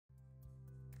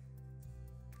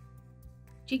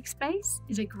JigSpace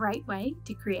is a great way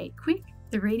to create quick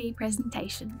 3D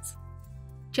presentations.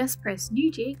 Just press New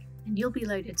Jig and you'll be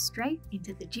loaded straight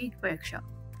into the Jig workshop.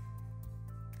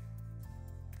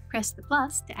 Press the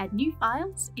plus to add new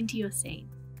files into your scene.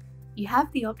 You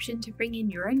have the option to bring in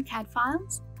your own CAD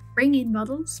files, bring in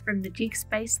models from the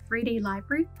JigSpace 3D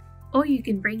library, or you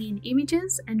can bring in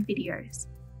images and videos.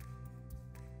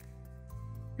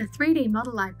 The 3D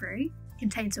model library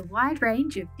contains a wide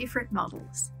range of different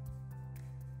models.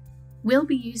 We'll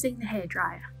be using the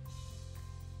hairdryer.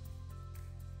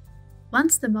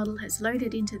 Once the model has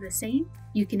loaded into the scene,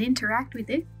 you can interact with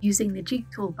it using the Jig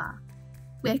toolbar.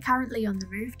 We're currently on the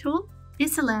Move tool.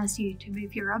 This allows you to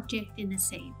move your object in the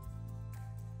scene.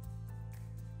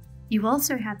 You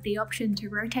also have the option to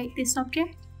rotate this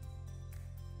object,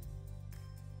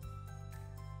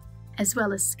 as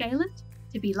well as scale it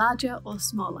to be larger or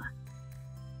smaller.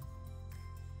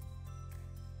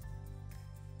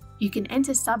 You can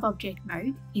enter sub-object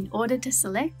mode in order to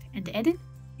select and edit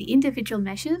the individual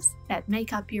meshes that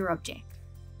make up your object.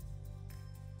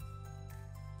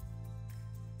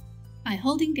 By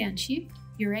holding down Shift,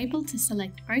 you're able to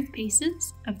select both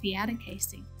pieces of the outer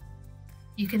casing.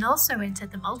 You can also enter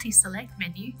the multi-select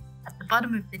menu at the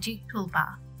bottom of the Jig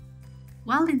toolbar.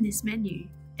 While in this menu,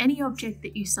 any object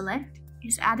that you select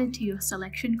is added to your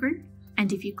selection group,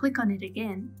 and if you click on it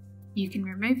again, you can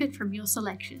remove it from your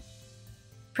selection.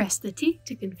 Press the tick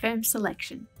to confirm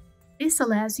selection. This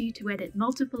allows you to edit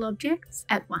multiple objects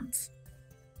at once.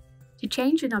 To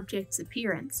change an object's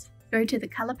appearance, go to the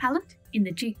Color palette in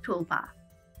the Jig toolbar.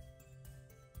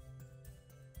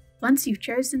 Once you've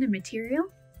chosen a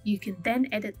material, you can then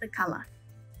edit the color,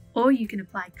 or you can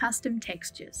apply custom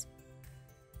textures.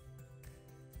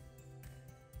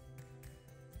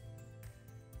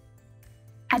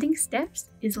 Adding steps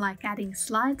is like adding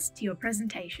slides to your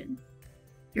presentation.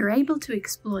 You're able to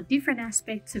explore different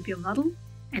aspects of your model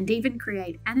and even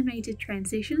create animated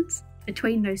transitions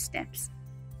between those steps.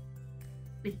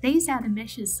 With these outer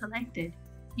meshes selected,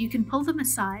 you can pull them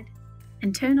aside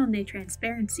and turn on their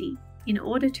transparency in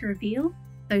order to reveal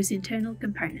those internal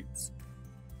components.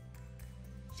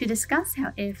 To discuss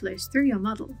how air flows through your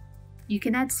model, you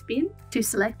can add spin to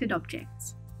selected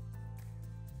objects.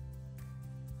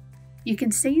 You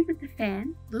can see that the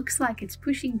fan looks like it's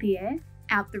pushing the air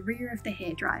out the rear of the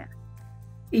hairdryer.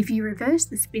 If you reverse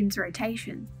the spin's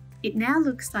rotation, it now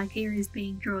looks like air is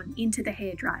being drawn into the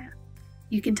hairdryer.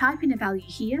 You can type in a value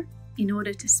here in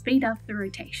order to speed up the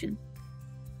rotation.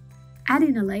 Add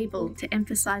in a label to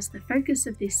emphasize the focus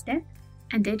of this step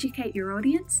and educate your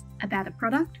audience about a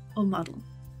product or model.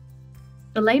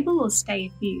 The label will stay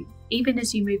in view even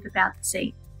as you move about the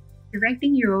scene,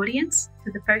 directing your audience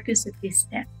to the focus of this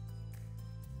step.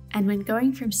 And when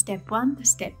going from step 1 to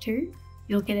step 2,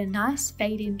 you'll get a nice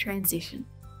fade-in transition.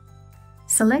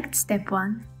 Select step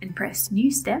 1 and press New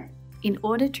Step in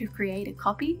order to create a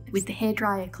copy with the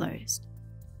hairdryer closed.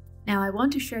 Now I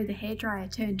want to show the hairdryer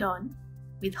turned on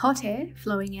with hot air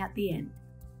flowing out the end.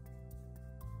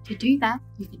 To do that,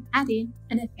 you can add in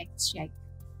an effects shake.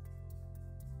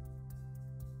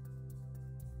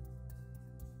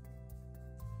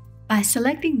 By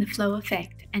selecting the flow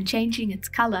effect and changing its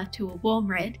color to a warm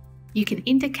red, you can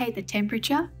indicate the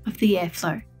temperature of the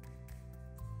airflow.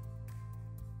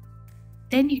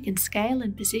 Then you can scale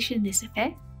and position this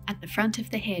effect at the front of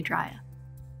the hairdryer.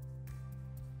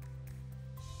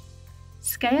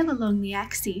 Scale along the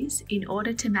axes in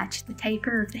order to match the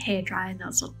taper of the hairdryer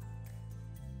nozzle.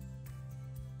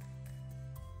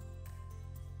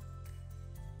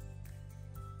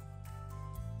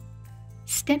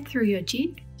 Step through your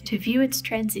jig to view its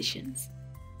transitions.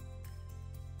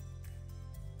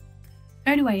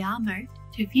 Go to AR mode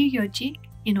to view your jig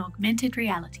in augmented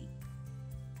reality.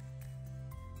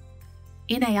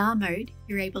 In AR mode,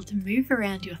 you're able to move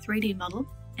around your 3D model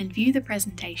and view the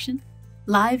presentation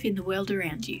live in the world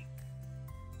around you.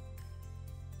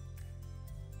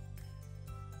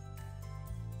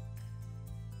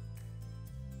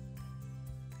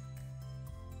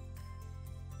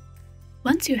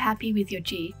 Once you're happy with your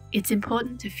jig, it's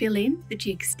important to fill in the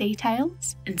jig's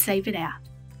details and save it out.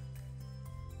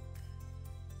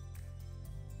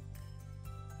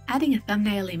 Adding a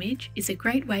thumbnail image is a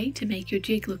great way to make your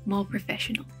jig look more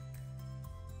professional.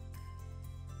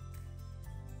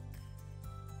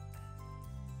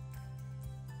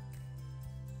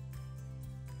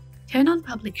 Turn on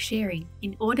public sharing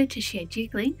in order to share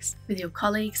jig links with your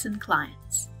colleagues and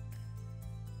clients.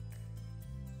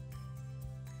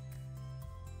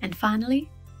 And finally,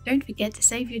 don't forget to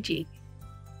save your jig.